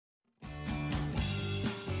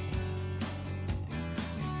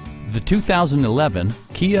The 2011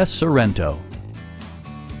 Kia Sorento.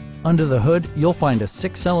 Under the hood, you'll find a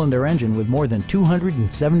 6-cylinder engine with more than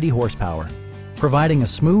 270 horsepower, providing a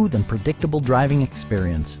smooth and predictable driving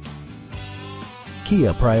experience.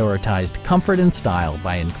 Kia prioritized comfort and style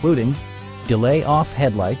by including delay-off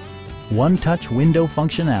headlights, one-touch window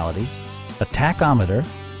functionality, a tachometer,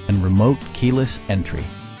 and remote keyless entry.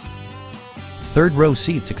 Third-row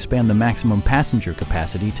seats expand the maximum passenger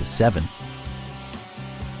capacity to 7.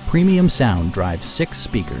 Premium sound drives 6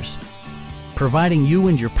 speakers, providing you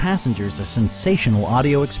and your passengers a sensational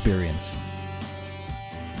audio experience.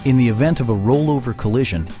 In the event of a rollover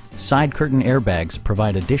collision, side curtain airbags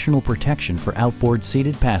provide additional protection for outboard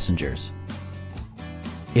seated passengers.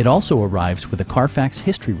 It also arrives with a Carfax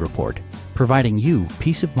history report, providing you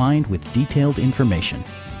peace of mind with detailed information.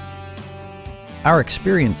 Our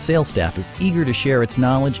experienced sales staff is eager to share its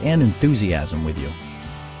knowledge and enthusiasm with you.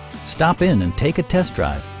 Stop in and take a test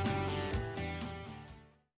drive.